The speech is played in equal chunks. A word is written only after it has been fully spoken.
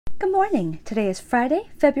Good morning. Today is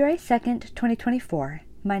Friday, February 2nd, 2024.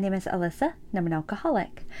 My name is Alyssa, and I'm an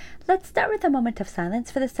alcoholic. Let's start with a moment of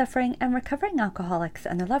silence for the suffering and recovering alcoholics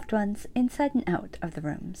and their loved ones inside and out of the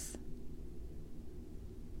rooms.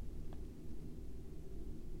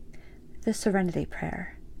 The Serenity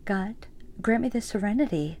Prayer. God, grant me the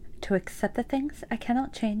serenity to accept the things I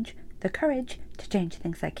cannot change, the courage to change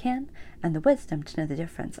things I can, and the wisdom to know the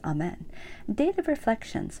difference. Amen. Daily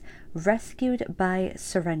Reflections, rescued by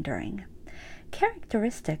surrendering.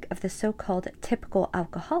 Characteristic of the so-called typical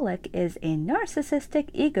alcoholic is a narcissistic,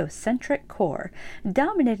 egocentric core,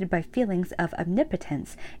 dominated by feelings of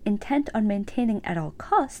omnipotence, intent on maintaining at all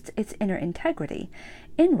costs its inner integrity.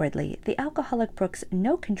 Inwardly, the alcoholic brooks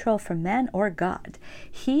no control from man or God.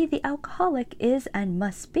 He, the alcoholic, is and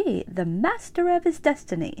must be the master of his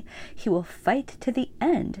destiny. He will fight to the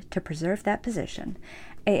end to preserve that position.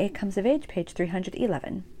 AA Comes of Age, page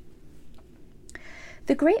 311.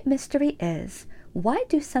 The great mystery is, why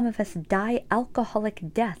do some of us die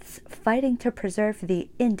alcoholic deaths fighting to preserve the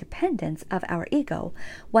independence of our ego,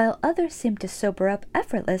 while others seem to sober up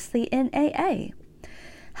effortlessly in AA?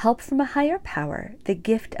 Help from a higher power, the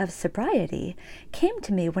gift of sobriety, came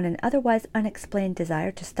to me when an otherwise unexplained desire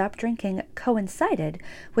to stop drinking coincided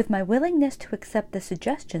with my willingness to accept the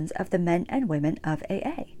suggestions of the men and women of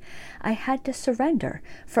AA. I had to surrender,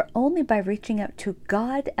 for only by reaching out to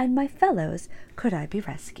God and my fellows could I be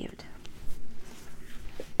rescued.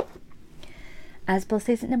 Asbel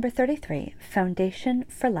Season number 33, Foundation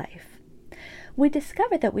for Life. We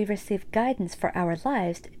discover that we receive guidance for our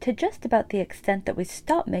lives to just about the extent that we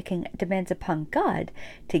stop making demands upon God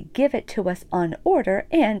to give it to us on order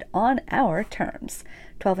and on our terms.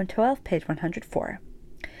 12 and 12, page 104.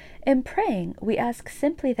 In praying, we ask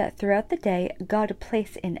simply that throughout the day, God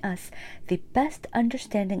place in us the best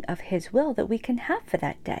understanding of His will that we can have for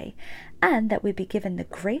that day, and that we be given the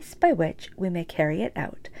grace by which we may carry it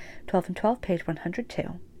out. 12 and 12, page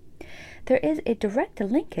 102. There is a direct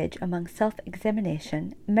linkage among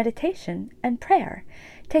self-examination, meditation, and prayer.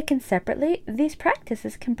 Taken separately, these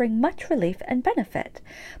practices can bring much relief and benefit,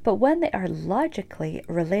 but when they are logically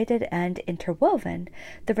related and interwoven,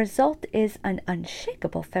 the result is an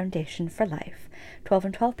unshakable foundation for life. 12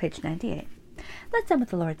 and 12, page 98. Let's end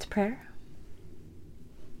with the Lord's Prayer.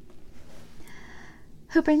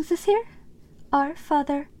 Who brings us here? Our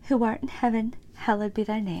Father, who art in heaven, hallowed be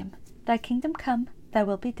thy name. Thy kingdom come, thy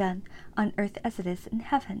will be done, on earth as it is in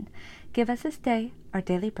heaven. Give us this day our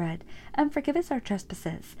daily bread, and forgive us our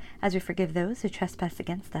trespasses, as we forgive those who trespass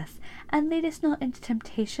against us. And lead us not into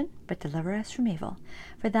temptation, but deliver us from evil.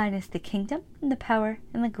 For thine is the kingdom, and the power,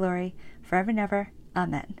 and the glory, forever and ever.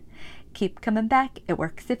 Amen. Keep coming back. It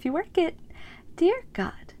works if you work it. Dear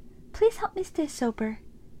God, please help me stay sober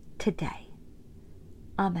today.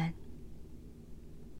 Amen.